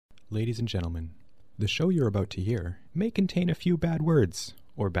Ladies and gentlemen, the show you're about to hear may contain a few bad words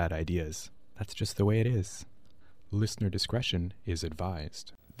or bad ideas. That's just the way it is. Listener discretion is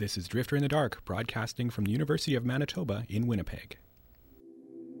advised. This is Drifter in the Dark, broadcasting from the University of Manitoba in Winnipeg.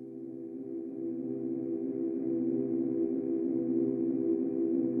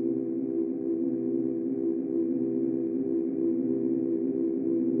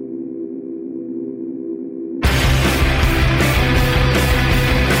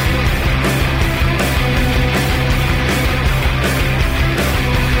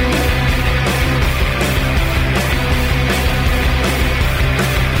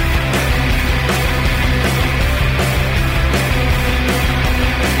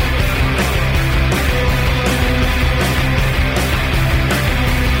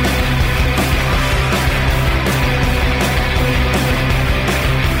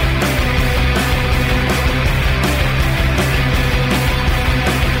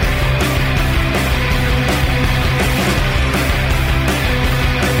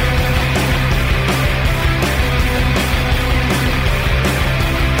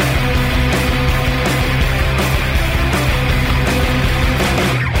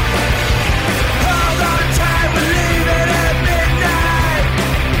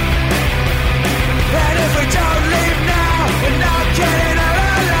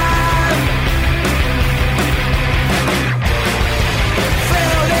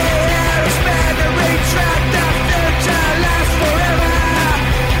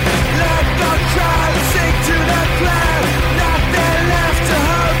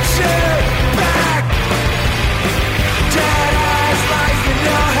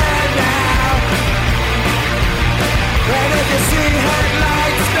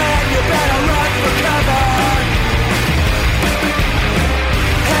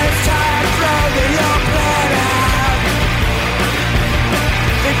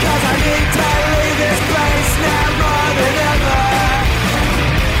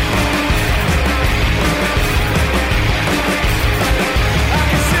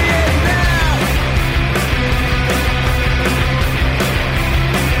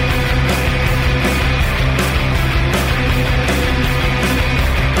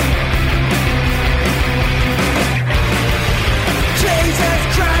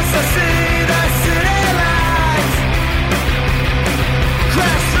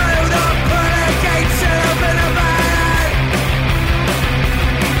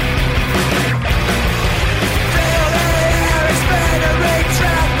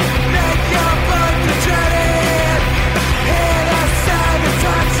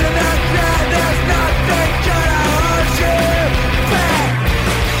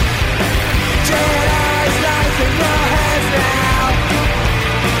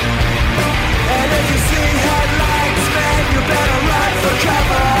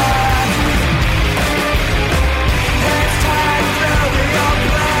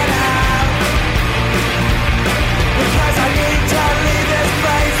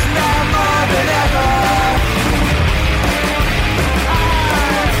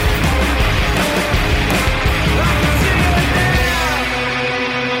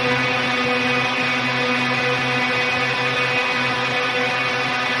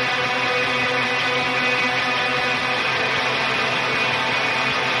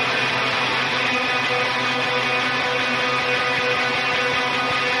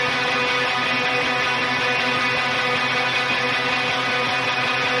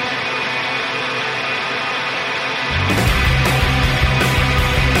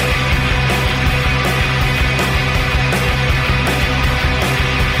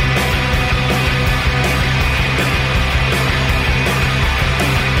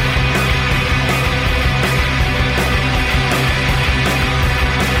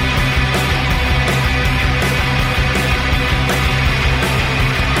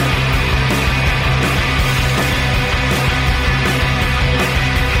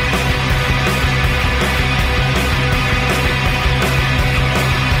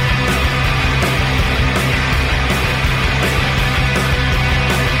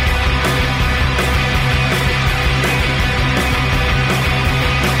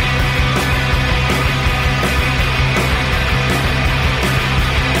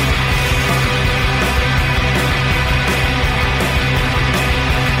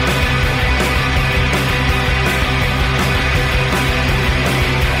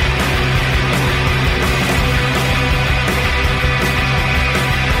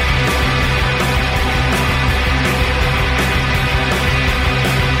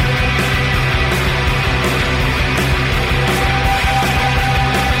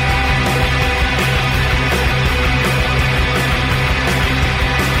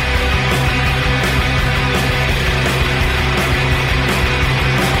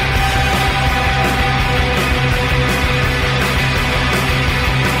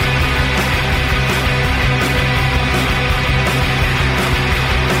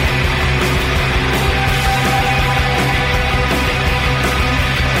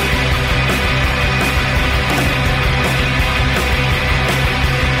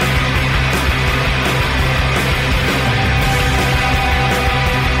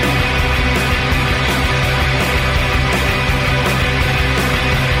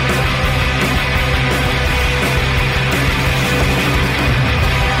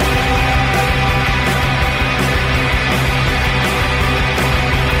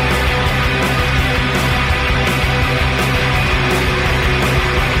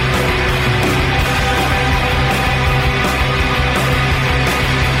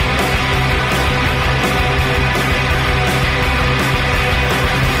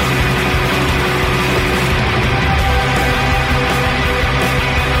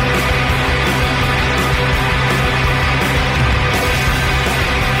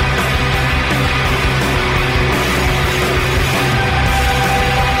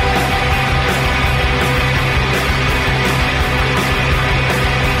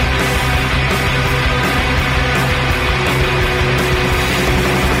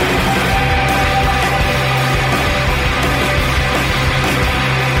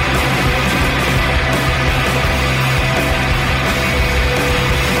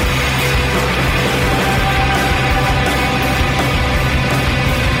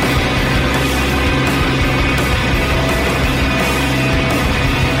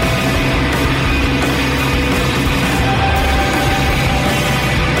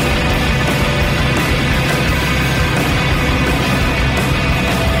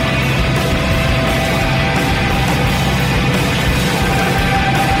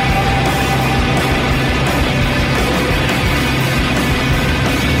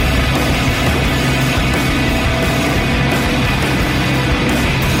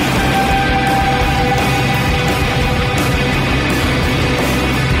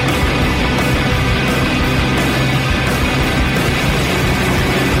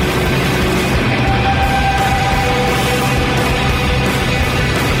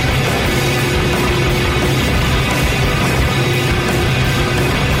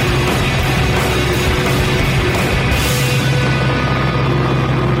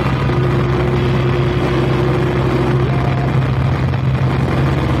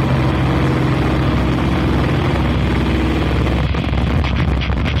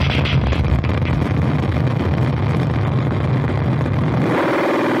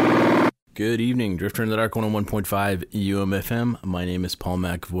 Good evening, Drifter in the Dark 101.5 UMFM. My name is Paul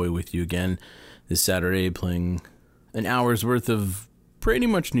McAvoy with you again this Saturday, playing an hour's worth of pretty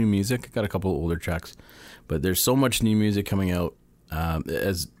much new music. I got a couple of older tracks, but there's so much new music coming out.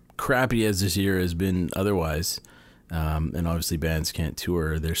 As crappy as this year has been otherwise, and obviously bands can't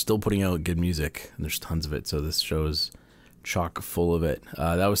tour, they're still putting out good music, and there's tons of it, so this show is chock full of it.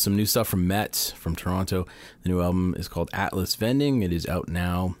 That was some new stuff from Met from Toronto. The new album is called Atlas Vending. It is out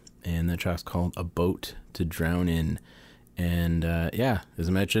now, and the track's called A Boat to Drown In. And yeah, as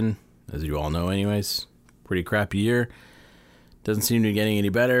I mentioned, as you all know anyways, pretty crappy year. Doesn't seem to be getting any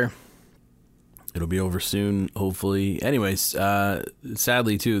better. It'll be over soon, hopefully. Anyways,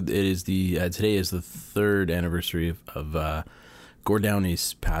 sadly too, it is today is the third anniversary of Gord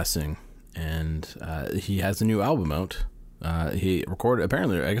Downie's passing, and he has a new album out. He recorded a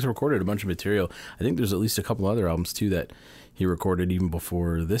bunch of material. I think there's at least a couple other albums too that he recorded even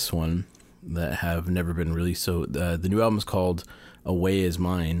before this one that have never been released. So the new album is called Away Is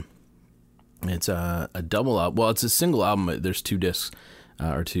Mine. It's a double album. Well, it's a single album. There's two discs,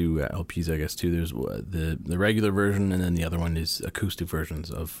 or two LPs, I guess, too. There's the regular version, and then the other one is acoustic versions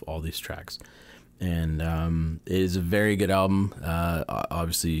of all these tracks. And it is a very good album.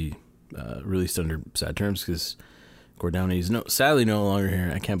 Obviously, released under sad terms because Gord Downie is sadly no longer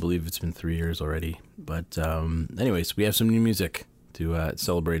here. I can't believe it's been 3 years already. But anyways, we have some new music to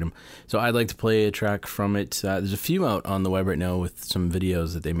celebrate him. So I'd like to play a track from it. There's a few out on the web right now with some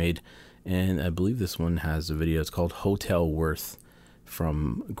videos that they made. And I believe this one has a video. It's called Hotel Worth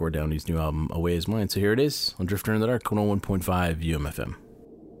from Gord Downie's new album, Away Is Mine. So here it is on Drifter in the Dark, 101.5 UMFM.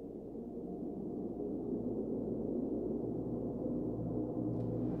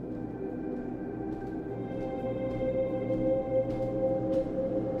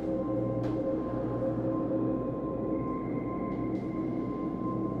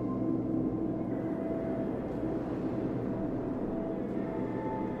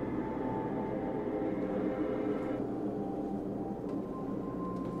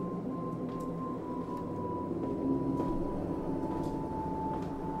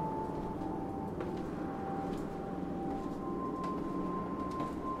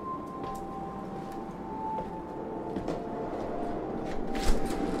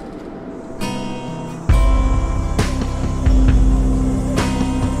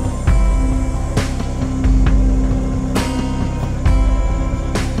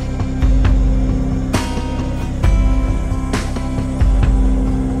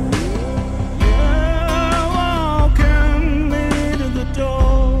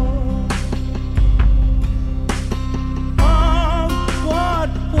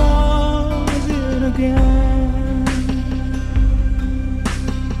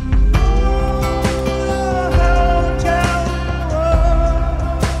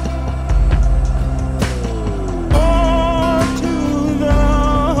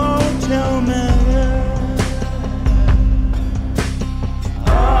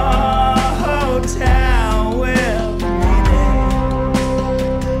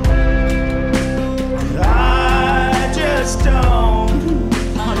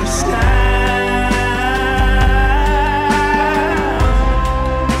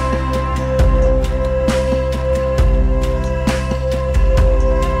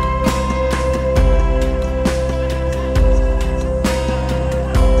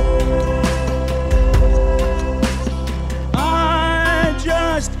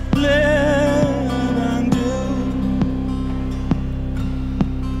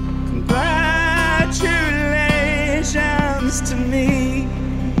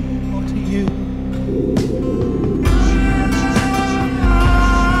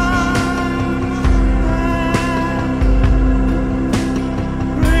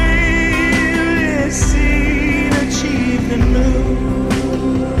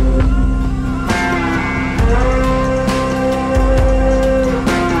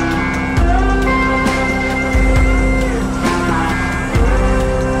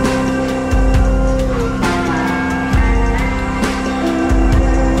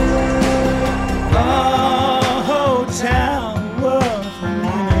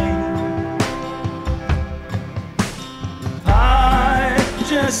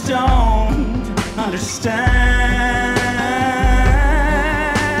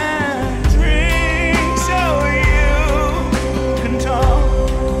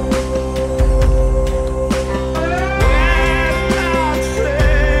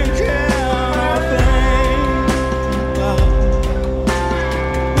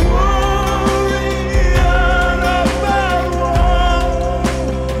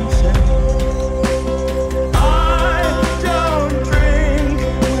 I don't drink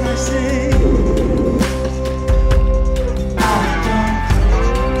when I sing.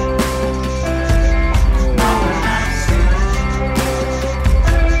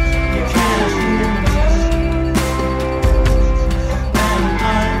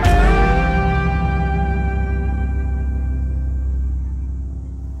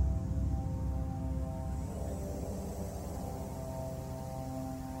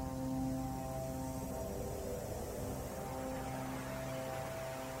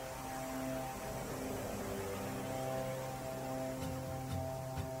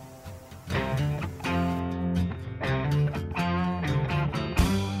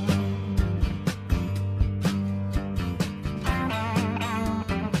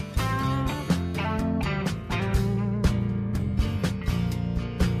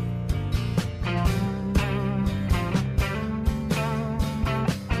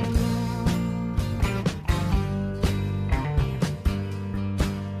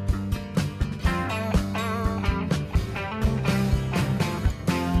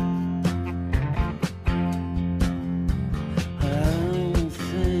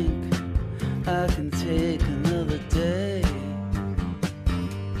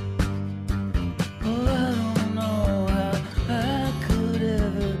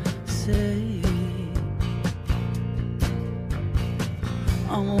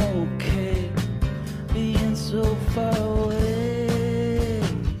 I'm okay being so far away.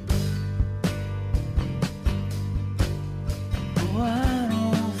 Oh, I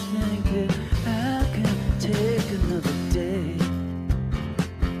don't think that I can take another day.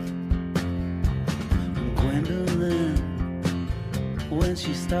 Gwendolyn, when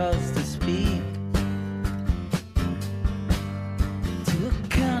she starts to speak to a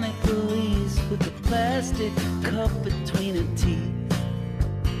county police with a plastic cup between her teeth,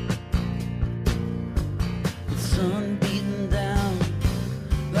 the sun beating down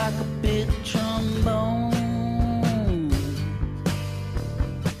like a big trombone.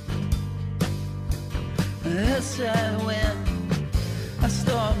 That's right when I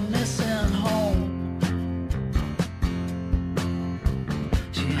start missing home.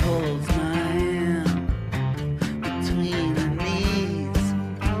 She holds my hand between her knees.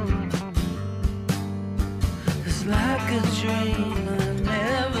 It's like a dream, I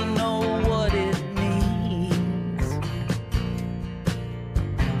never know what it means.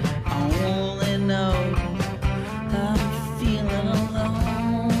 I only know I'm feeling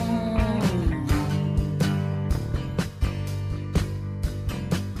alone.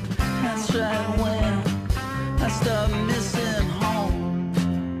 That's right when I start missing home.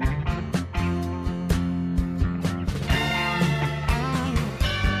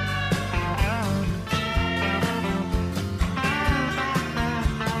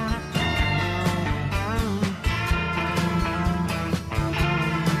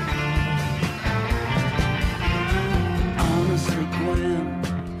 Honestly, Gwen,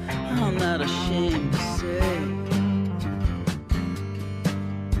 I'm not ashamed to say,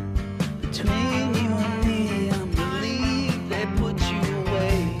 between you and me, I believe they put you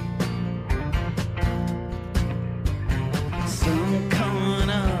away. Sun coming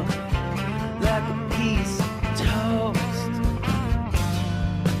up like a piece of toast.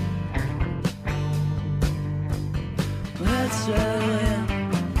 That's right when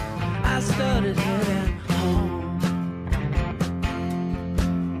I started heading home.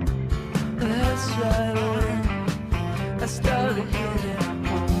 That's right when I started heading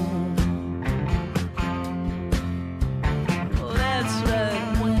home. That's right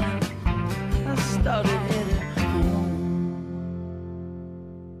when I started heading home.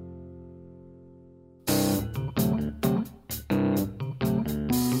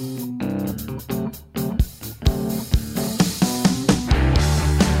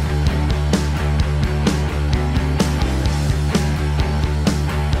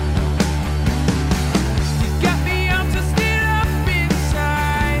 Got me all twisted up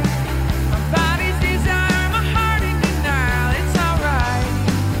inside. My body's desire, my heart in denial. It's alright.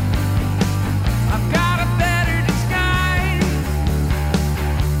 I've got a better disguise.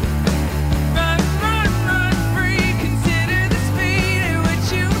 Run, run, run free. Consider the speed at which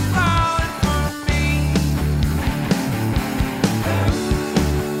you've fallen for me.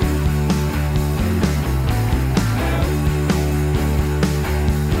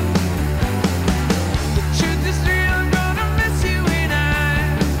 The truth is real, I'm gonna miss you when I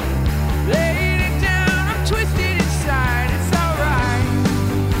laid it down. I'm twisted inside, it's alright.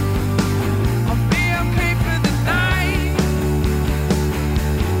 I'll be okay for the night.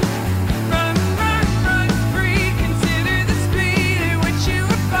 Run, run, run free. Consider the speed at which you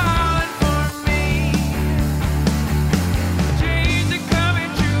were falling for me. Dreams are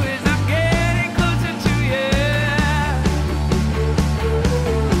coming true as I'm getting closer to you.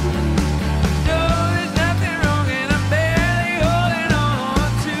 No, there's nothing wrong and I'm barely holding on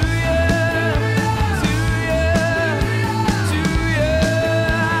to you, to you, to you.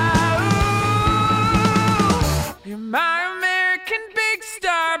 You're my American big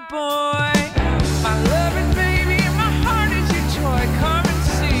star boy, my loving baby, and my heart is your toy. Come and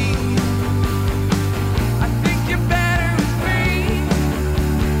see. I think you're better with me.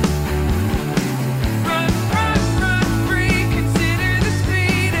 Run, run, run free. Consider the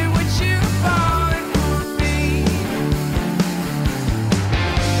speed at which you're falling for me.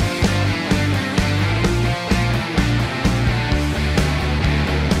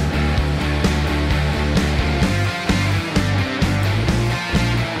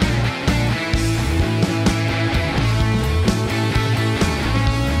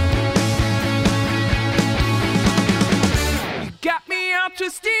 You got me all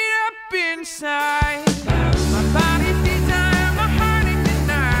twisted up inside. My body's desire, my heart in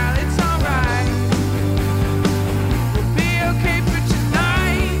denial. It's alright. We'll be okay for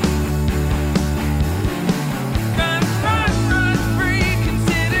tonight. Run, run, run free.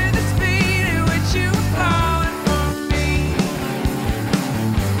 Consider the speed at which you were falling for me.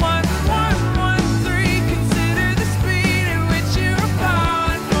 1, 1, 1, 3. Consider the speed at which you were falling.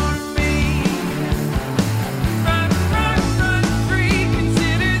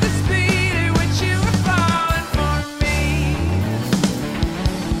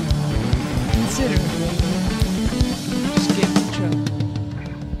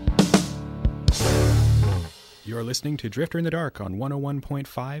 You're listening to Drifter in the Dark on 101.5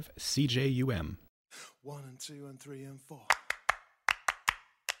 CJUM. 1 and 2 and 3 and 4.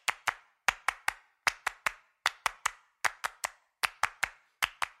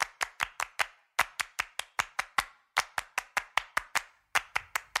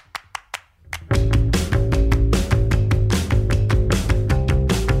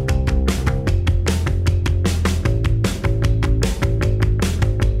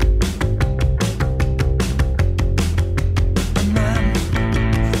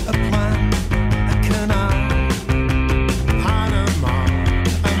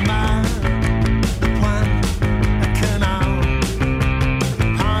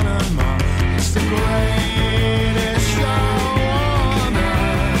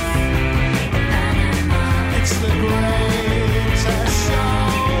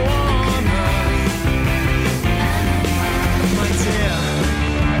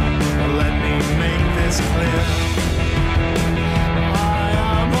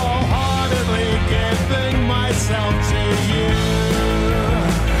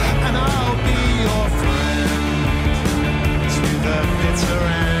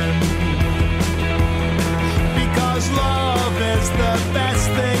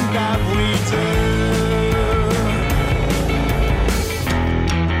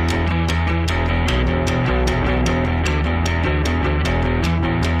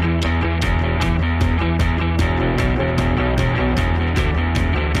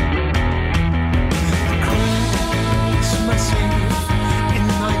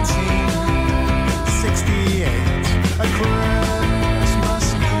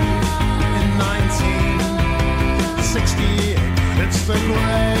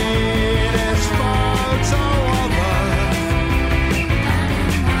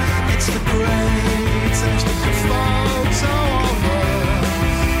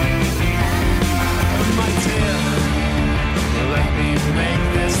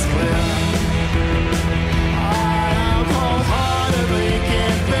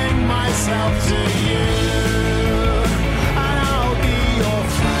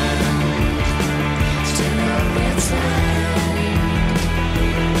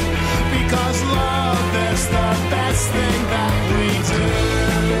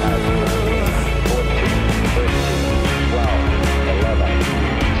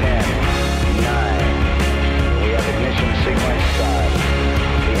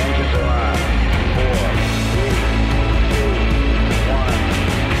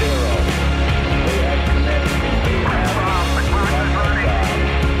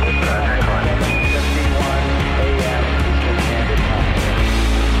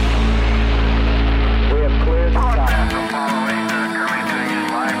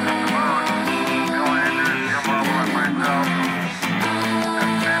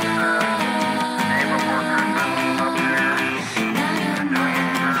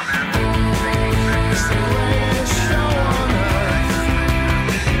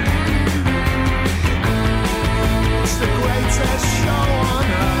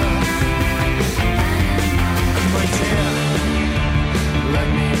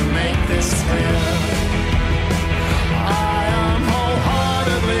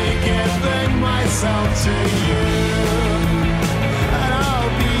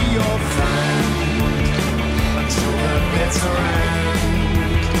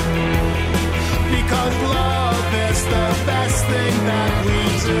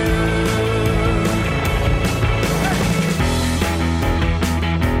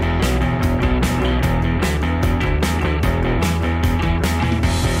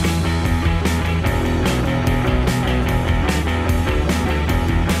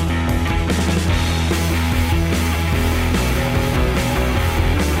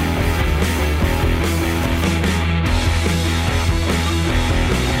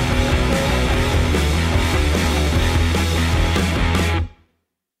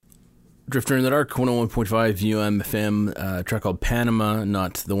 Drifter in the Dark, 101.5 UMFM, track called Panama,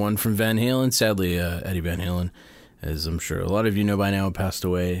 not the one from Van Halen. Sadly, Eddie Van Halen, as I'm sure a lot of you know by now, passed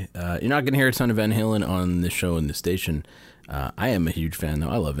away. You're not going to hear a ton of Van Halen on the show in the station. I am a huge fan, though.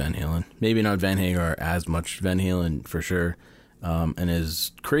 I love Van Halen. Maybe not Van Hagar as much Van Halen, for sure. And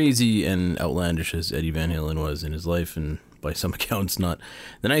as crazy and outlandish as Eddie Van Halen was in his life, and by some accounts, not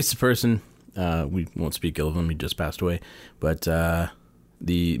the nicest person. We won't speak ill of him. He just passed away. But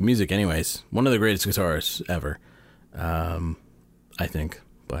the music, anyways, one of the greatest guitarists ever, I think,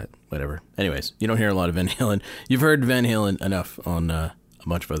 but whatever. Anyways, you don't hear a lot of Van Halen. You've heard Van Halen enough on a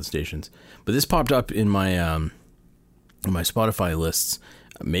bunch of other stations, but this popped up in my Spotify lists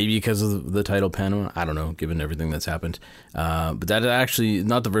Maybe because of the title Panama. I don't know, given everything that's happened. But that actually,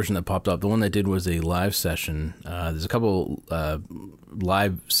 not the version that popped up. The one that did was a live session. There's a couple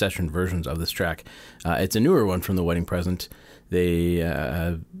live session versions of this track. It's a newer one from The Wedding Present. They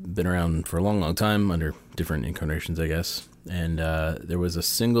have been around for a long, long time under different incarnations, I guess. And there was a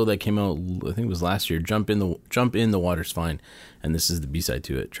single that came out, I think it was last year, Jump in the Water's Fine. And this is the B-side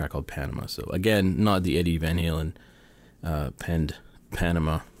to it, a track called Panama. So again, not the Eddie Van Halen penned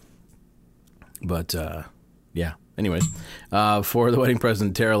Panama. But yeah, anyways, for The Wedding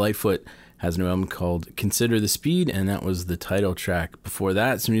Present, Tara Lightfoot has a new album called Consider the Speed, and that was the title track. Before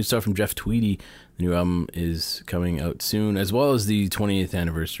that, some new stuff from Jeff Tweedy. The new album is coming out soon, as well as the 20th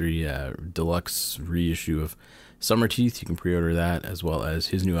anniversary deluxe reissue of Summer Teeth. You can pre-order that, as well as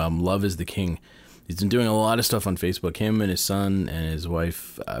his new album, Love is the King. He's been doing a lot of stuff on Facebook. Him and his son and his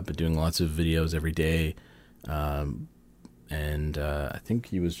wife have been doing lots of videos every day. And I think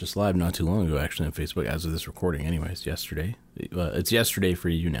he was just live not too long ago, actually, on Facebook, as of this recording. Anyways, yesterday. It's yesterday for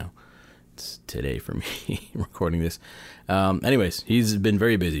you now. It's today for me recording this. Anyways, he's been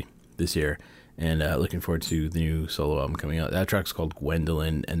very busy this year, and looking forward to the new solo album coming out. That track's called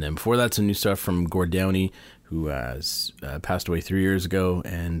Gwendolyn. And then before that, some new stuff from Gord Downey, who has passed away 3 years ago,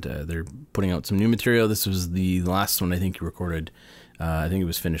 and they're putting out some new material. This was the last one I think he recorded. I think it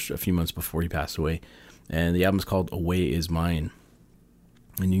was finished a few months before he passed away. And the album's called Away Is Mine.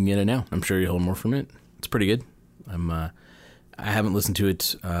 And you can get it now. I'm sure you'll hear more from it. It's pretty good. I haven't listened to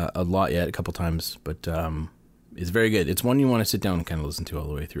it a lot yet, a couple times, but it's very good. It's one you want to sit down and kind of listen to all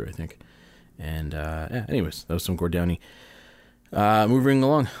the way through, I think. And yeah, anyways, that was some Gord Downey. Moving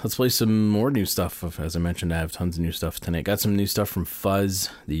along, let's play some more new stuff. As I mentioned, I have tons of new stuff tonight. Got some new stuff from Fuzz,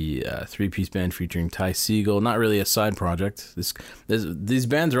 the three-piece band featuring Ty Segall. Not really a side project. These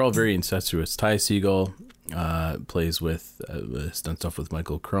bands are all very incestuous. Ty Segall plays with, has done stuff with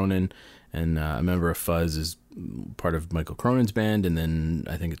Michael Cronin, and a member of Fuzz is part of Michael Cronin's band, and then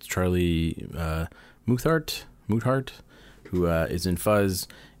I think it's Charlie Mouthart, who is in Fuzz,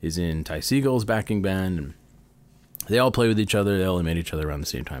 is in Ty Segall's backing band, and they all play with each other. They all met each other around the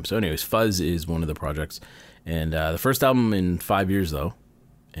same time. So anyways, Fuzz is one of the projects. And the first album in 5 years, though.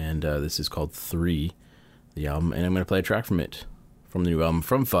 And this is called 3, the album. And I'm going to play a track from it, from the new album,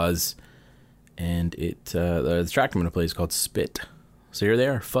 from Fuzz. And the track I'm going to play is called Spit. So here they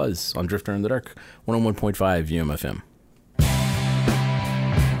are, Fuzz, on Drifter in the Dark, 101.5 UMFM.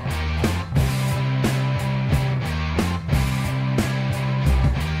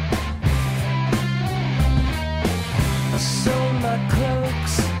 Sold my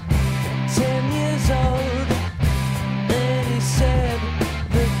cloaks at 10 years old. Then he said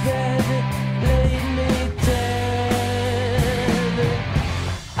the bed laid me dead.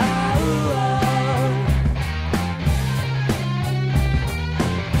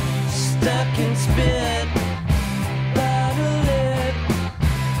 Stuck in spit.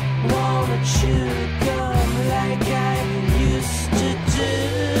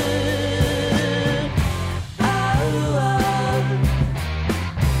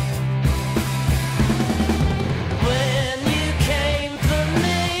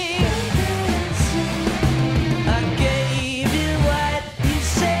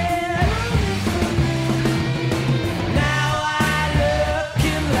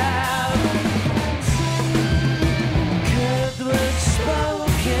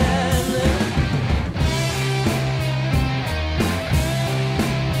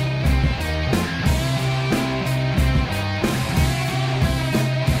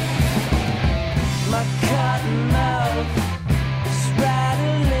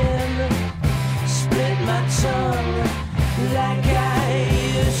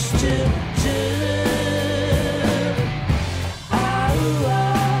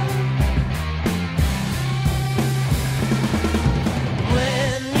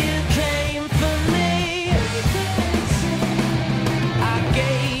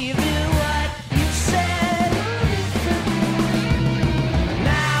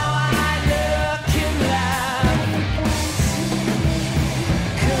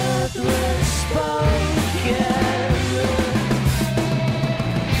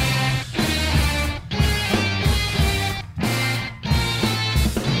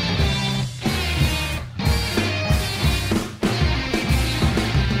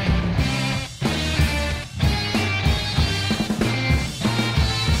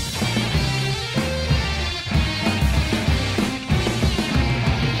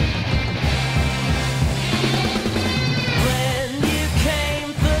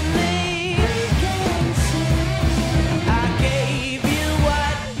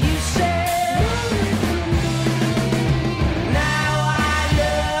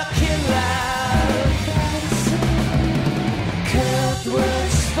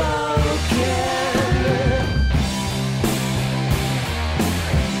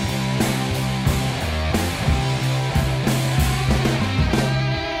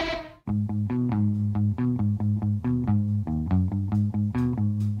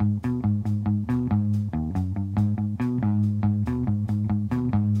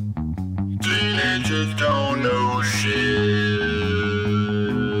 Teenagers don't know shit.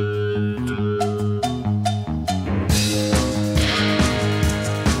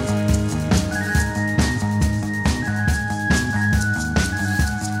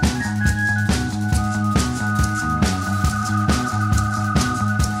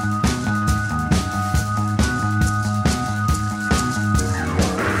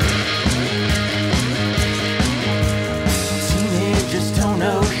 Teenagers don't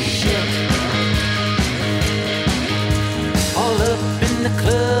know shit. All up in the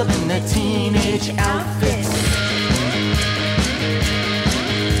club in their teenage outfits.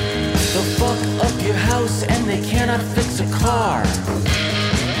 They'll fuck up your house and they cannot fix a car.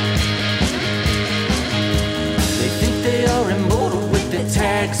 They think they are immortal with their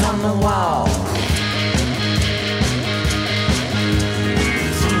tags on the wall.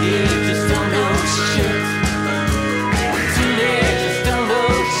 Teenagers don't know shit. Teenagers don't know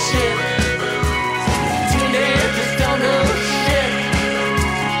shit. Teenagers don't know shit.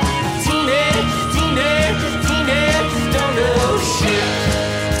 Teenagers don't know shit.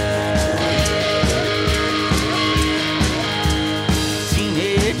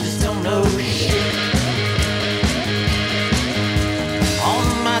 Teenagers don't know shit. On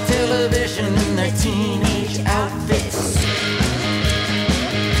my television in their teenage outfits.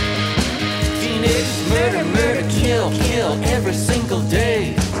 Teenagers murder, murder, kill, kill every single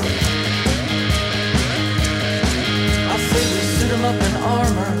day. I say we suit them up in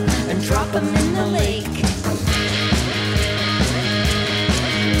armor and drop them in the lake.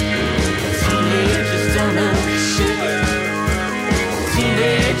 Teenagers don't know shit.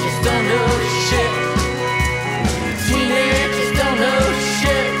 Teenagers don't know shit. Teenagers don't know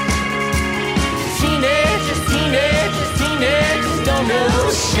shit. Teenagers don't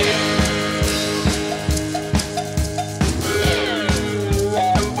know shit.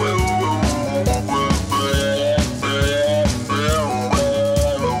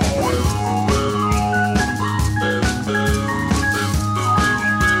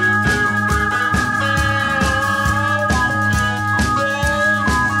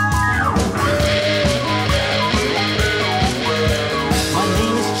 My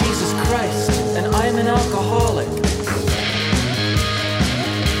name is Jesus Christ, and I'm an alcoholic.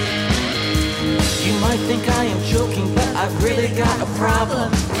 You might think I am joking, but I've really got a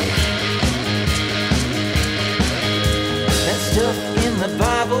problem. That stuff in the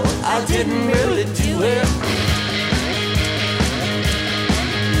Bible, I didn't really do it.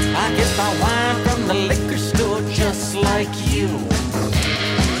 I get my wine from the liquor store just like you.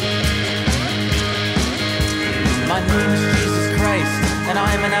 My name is Jesus Christ, and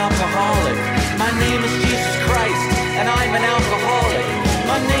I'm an alcoholic. My name is Jesus Christ, and I'm an alcoholic.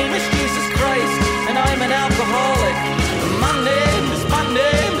 My name is Jesus Christ, and I'm an alcoholic. My name is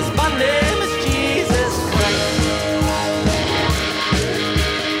Jesus Christ.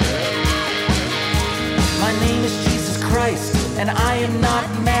 My name is Jesus Christ, and I am not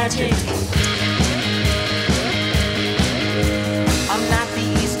magic. I'm not the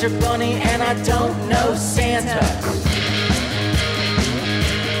Easter Bunny, and I don't know Santa.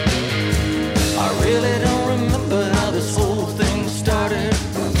 I really don't remember how this whole thing started.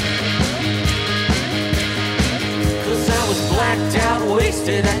 'Cause I was blacked out,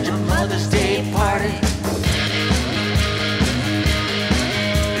 wasted at your Mother's Day party.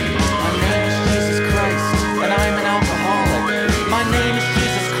 My name is Jesus Christ, and I'm an alcoholic. My name is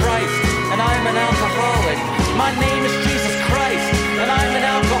Jesus Christ, and I'm an alcoholic. My name is Jesus Christ, and I'm an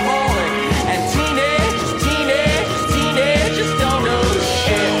alcoholic. And teenagers don't know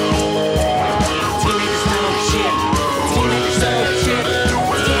shit. Teenagers don't know shit. Teenagers don't know shit.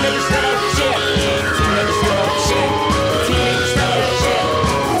 Teenagers don't know shit. Teenagers don't know shit. Teenagers don't know shit.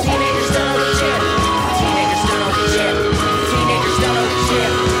 Teenagers don't know shit. Teenagers don't know shit. Teenagers don't know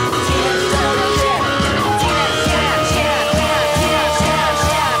shit. Teenagers don't know shit.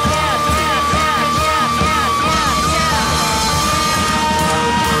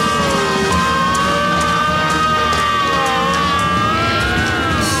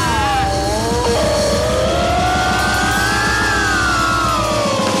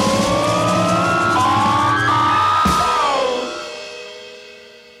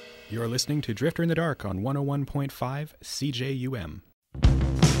 You're listening to Drifter in the Dark on 101.5 CJUM.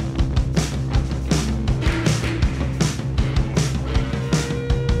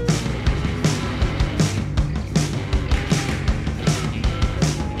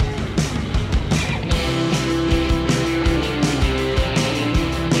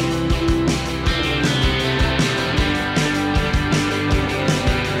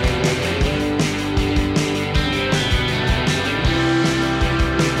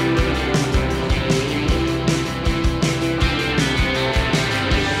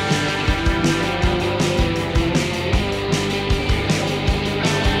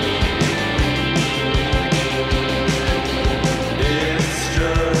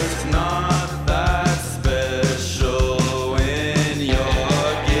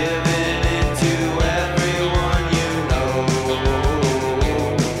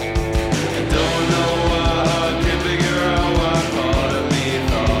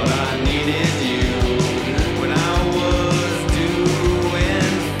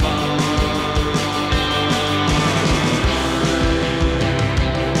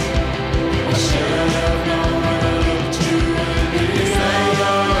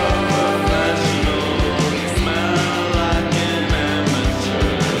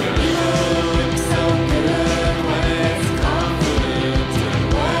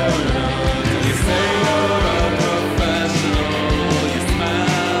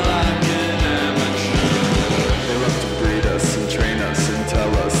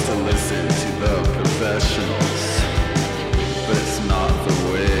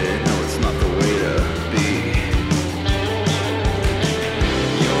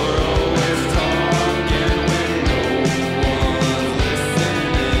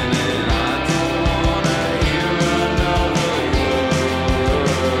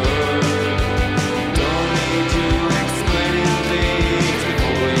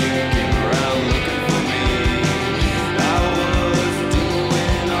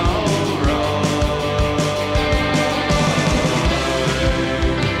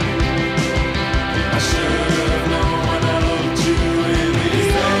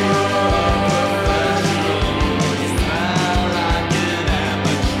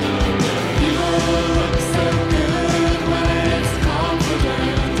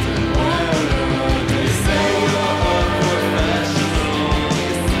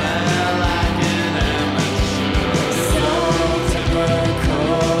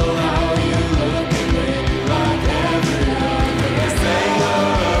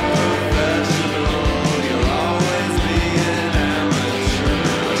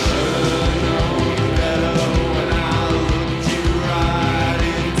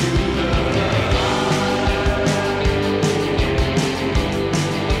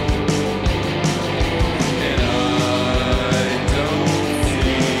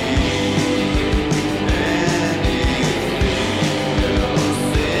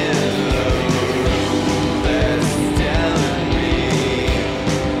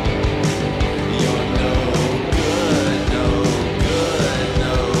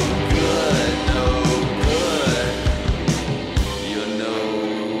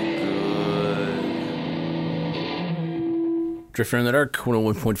 Drifter in the Dark,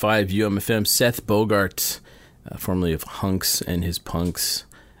 101.5 UMFM. Seth Bogart, formerly of Hunks and His Punks.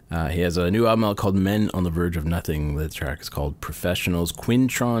 He has a new album out called Men on the Verge of Nothing. The track is called Professionals.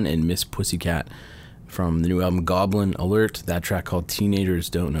 Quintron and Miss Pussycat from the new album Goblin Alert. That track called Teenagers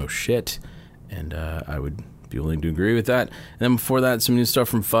Don't Know Shit. And I would be willing to agree with that. And then before that, some new stuff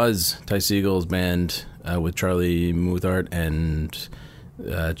from Fuzz, Ty Seagal's band with Charlie Muthart and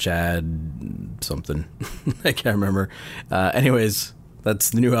Chad something. I can't remember. Anyways,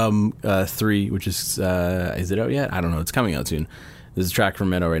 that's the new album 3, which is it out yet? I don't know. It's coming out soon. There's a track from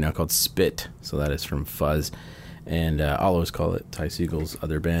Meadow right now called Spit. So that is from Fuzz. And I'll always call it Ty Seagal's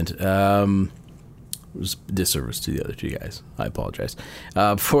other band. It was disservice to the other two guys. I apologize.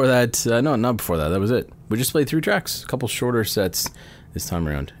 Before that, no, not before that. That was it. We just played 3 tracks. A couple shorter sets this time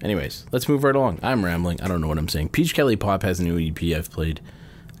around. Anyways, let's move right along. I'm rambling. I don't know what I'm saying. Peach Kelly Pop has a new EP. I've played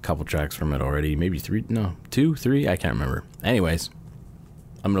a couple tracks from it already. Maybe 3. No, 2, 3. I can't remember. Anyways,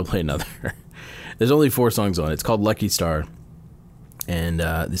 I'm going to play another. There's only 4 songs on it. It's called Lucky Star. And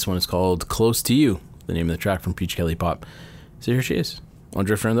this one is called Close to You, the name of the track from Peach Kelly Pop. So here she is on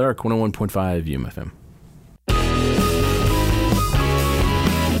Drifter in the Dark, 101.5 UMFM.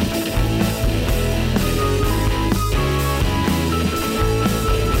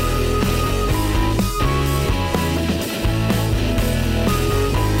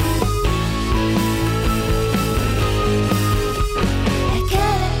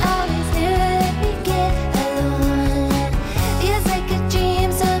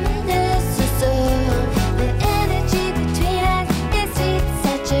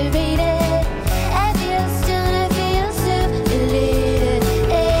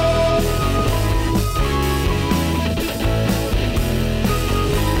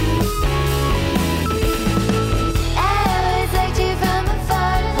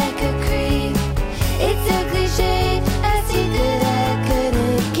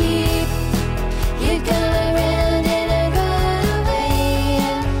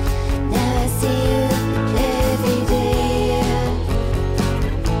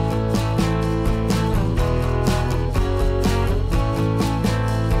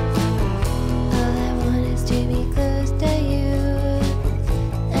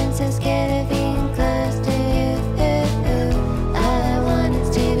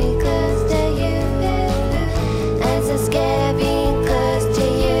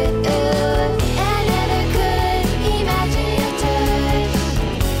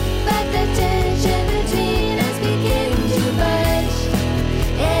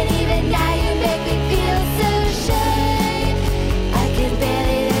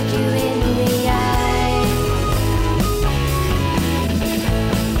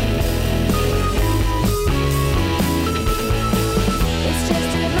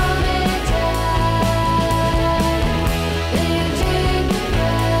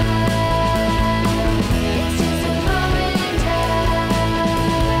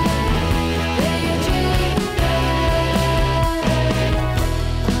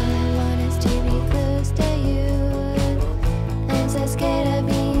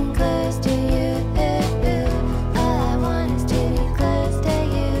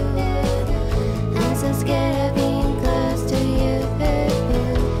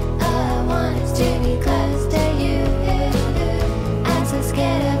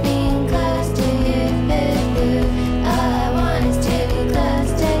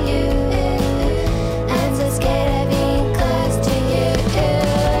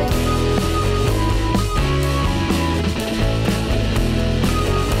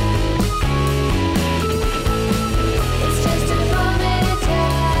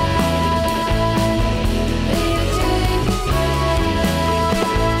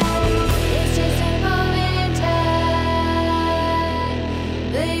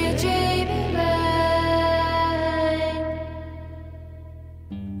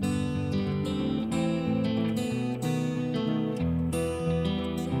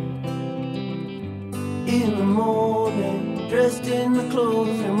 in the morning, dressed in the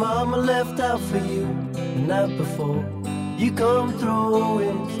clothes your mama left out for you the night before. You come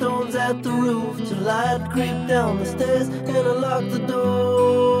throwing stones at the roof till I'd creep down the stairs and I lock the door.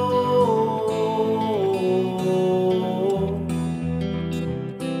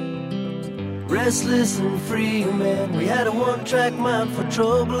 Restless and free, man, we had a one-track mind for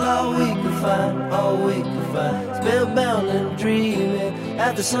trouble. All we could find, all we could find, spellbound and dreaming.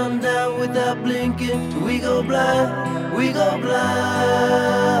 After sundown without blinking, till we go blind, we go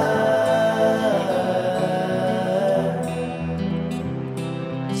blind.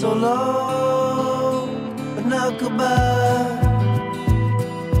 So long, but not goodbye.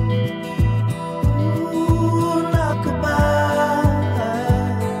 Ooh, not goodbye.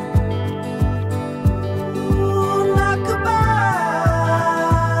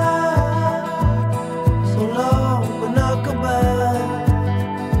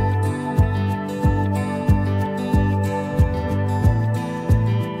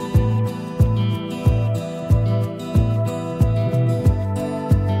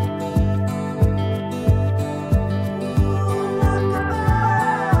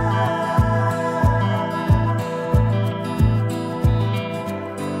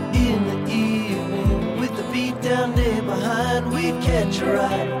 you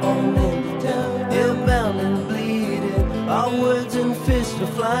right on into town. Hellbound and bleeding, our words and fists were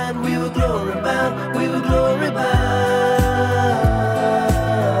flying. We were glory bound, we were glory bound.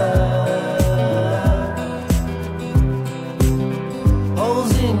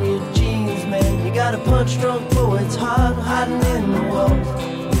 Holes in your jeans, man, you got a punch-drunk poet's heart hiding in the walls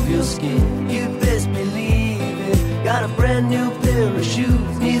of your skin. You best believe it. Got a brand new pair of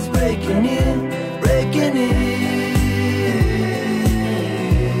shoes, needs breaking in, breaking in.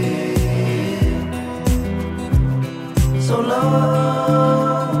 So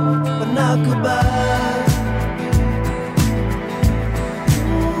long, but not goodbye.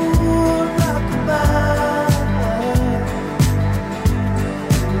 Ooh, not goodbye.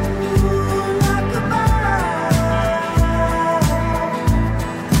 Ooh, not goodbye.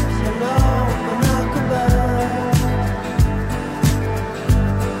 So long, but not goodbye.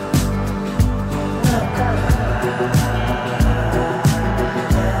 Not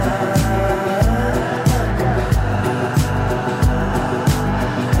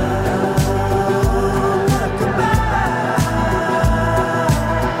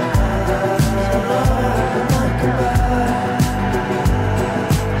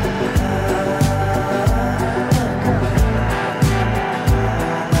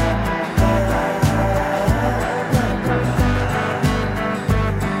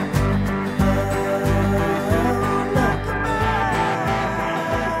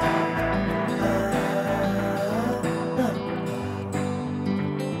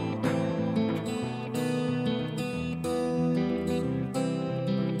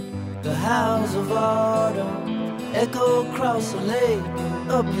the howls of autumn echo across the lake,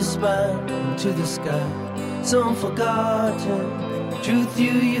 up your spine into the sky. Some forgotten truth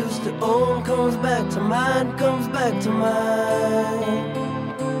you used to own comes back to mind, comes back to mind.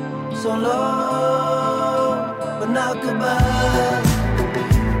 So long, but not goodbye.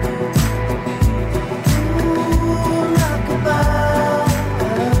 Ooh, not goodbye.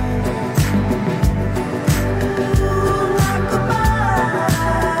 Ooh, not goodbye.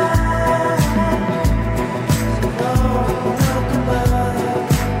 So long, not goodbye.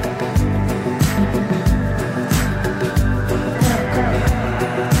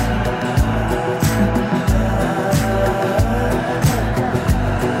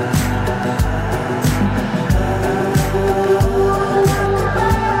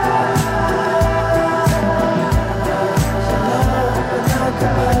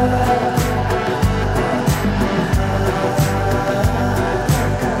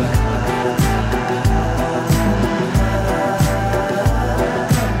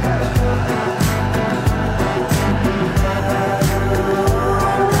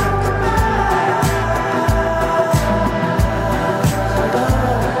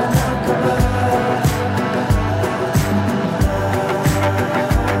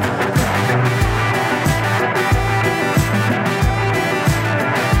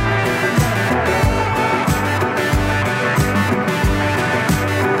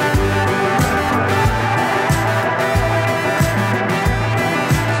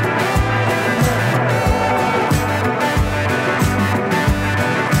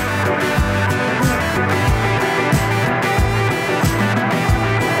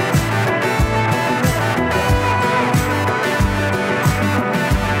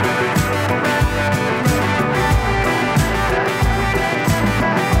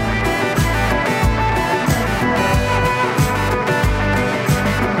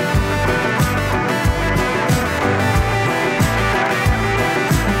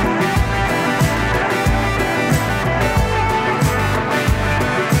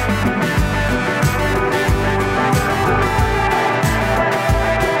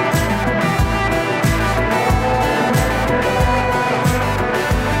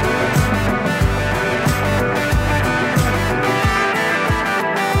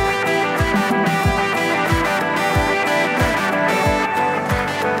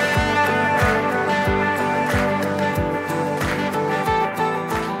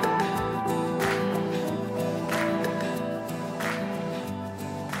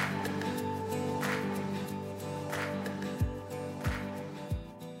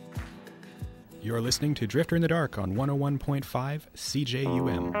 You're listening to Drifter in the Dark on 101.5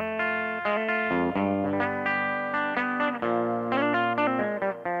 CJUM.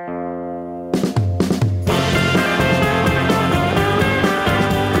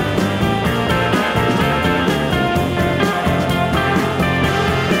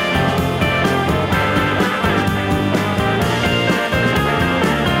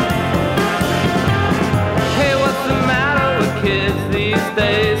 Hey, what's the matter with kids these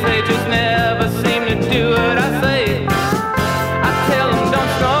days? They just never seem to do what I say. I tell them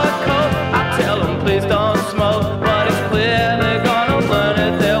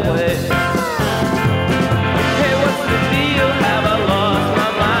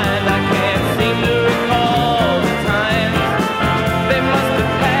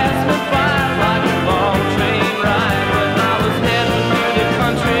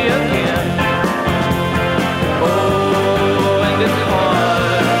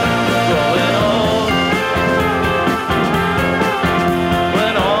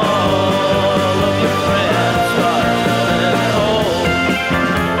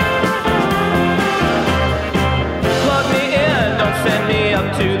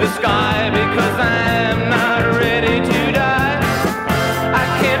the sky because I'm not ready to die. I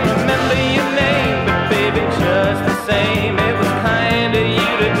can't remember your name, but baby, just the same, it was kind of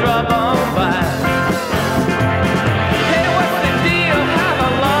you to drop on by. Hey, what's the deal? Have I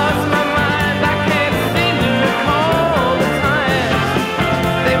lost my mind? I can't seem to recall the times.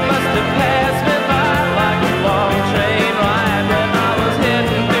 They must have passed me by like a long train ride when I was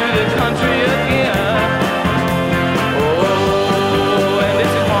heading through the country again. Oh, and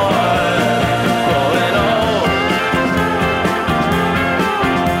it's hard growing old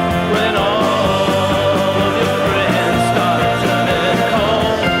when all of your friends start turning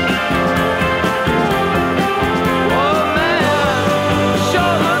cold. Oh man,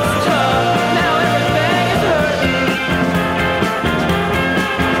 sure looks tough. Now everything is hurting,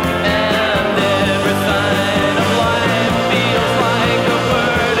 and every sign of life feels like a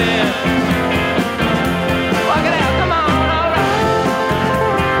burden. Walk it out, come on, all right.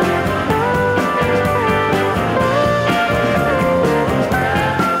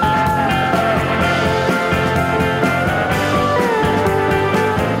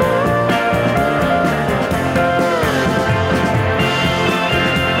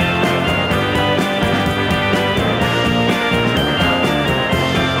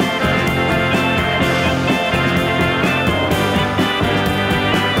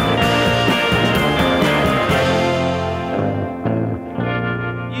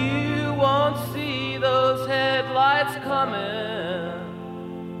 You won't see those headlights coming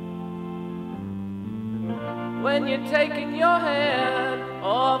when you're taking your hand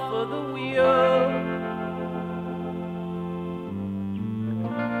off of the wheel.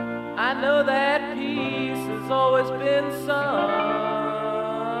 I know that peace has always been something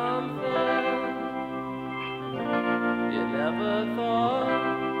you never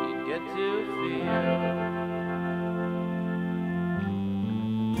thought you'd get to feel.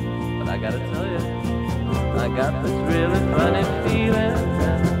 But I gotta tell you, I got this really funny feeling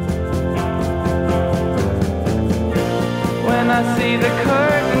when I see the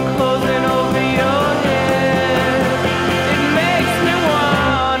curtain closing over your head. It makes me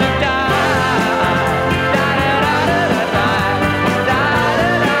wanna die. Da-da-da-da-da-da.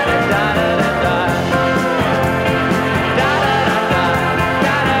 Da-da-da-da-da-da-da. Da-da-da-da.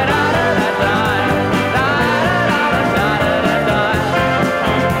 Da-da-da-da-da-da.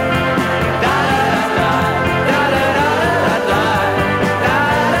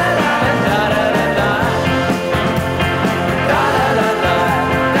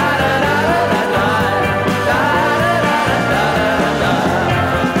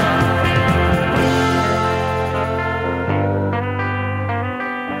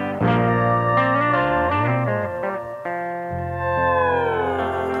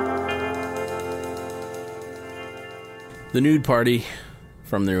 The Nude Party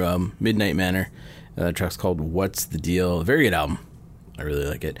from their Midnight Manor. The track's called What's the Deal? Very good album. I really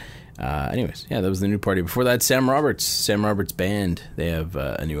like it. Anyways, yeah, that was the Nude Party. Before that, Sam Roberts Band. They have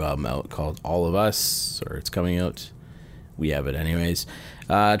a new album out called All of Us, or it's coming out. We have it anyways.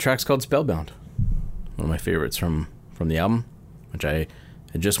 Track's called Spellbound. One of my favorites from the album, which I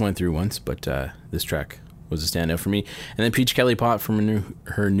just went through once, but this track was a standout for me. And then Peach Kelly Pot from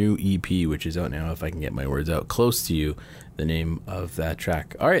her new EP, which is out now, if I can get my words out. Close to You, the name of that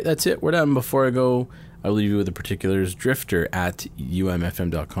track. All right, that's it. We're done. Before I go, I'll leave you with the particulars.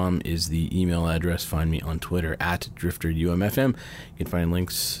 drifter@umfm.com is the email address. Find me on Twitter @drifterumfm. You can find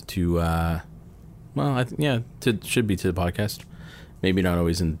links to, should be to the podcast. Maybe not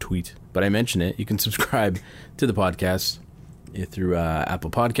always in the tweet, but I mention it. You can subscribe to the podcast through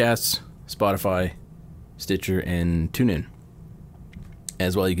Apple Podcasts, Spotify, Stitcher, and TuneIn.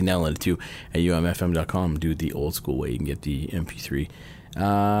 As well, you can download it too at umfm.com. Do it the old school way. You can get the MP3.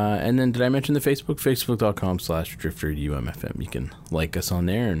 And then did I mention the Facebook? Facebook.com/drifterumfm. You can like us on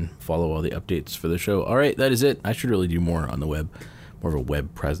there and follow all the updates for the show. All right, that is it. I should really do more on the web. More of a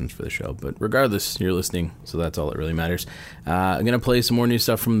web presence for the show. But regardless, you're listening, so that's all that really matters. I'm going to play some more new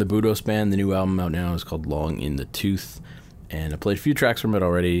stuff from the Budos Band. The new album out now is called Long in the Tooth. And I played a few tracks from it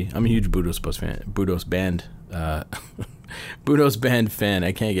already. I'm a huge Budos Band fan.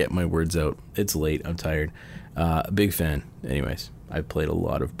 I can't get my words out. It's late. I'm tired. Big fan. Anyways, I've played a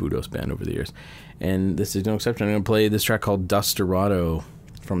lot of Budos Band over the years. And this is no exception. I'm going to play this track called Dustorado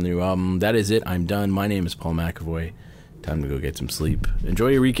from the new album. That is it. I'm done. My name is Paul McAvoy. Time to go get some sleep. Enjoy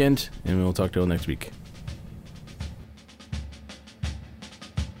your weekend, and we'll talk to you all next week.